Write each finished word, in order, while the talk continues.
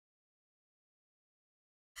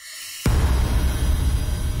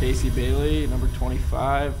Casey Bailey, number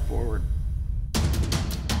 25, forward.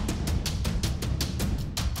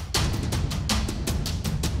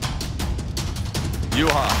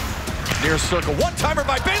 Yuha, near circle, one-timer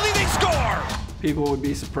by Bailey, they score! People would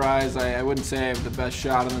be surprised. I wouldn't say I have the best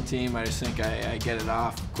shot on the team. I just think I get it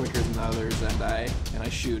off quicker than the others, and I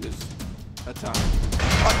shoot as a ton.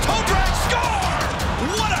 A toe drag score!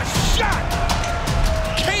 What a shot!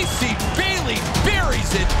 Casey Bailey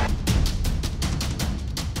buries it.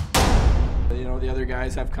 You know, the other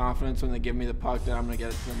guys have confidence when they give me the puck that I'm going to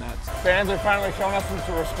get it to the nets. Fans are finally showing us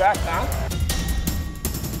some respect, huh?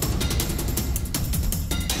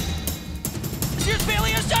 Here's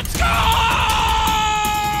Bailey, a shot, scores!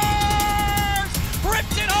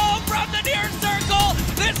 Ripped it home from the near circle.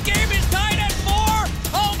 This game is tied at 4.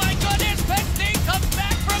 Oh my goodness, Penn State comes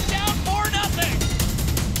back from down 4-0.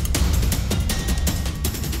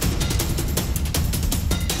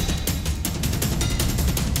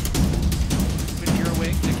 With your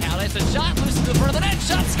wing to Callis, a shot loose in the front of the net,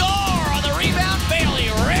 shot, score on the rebound.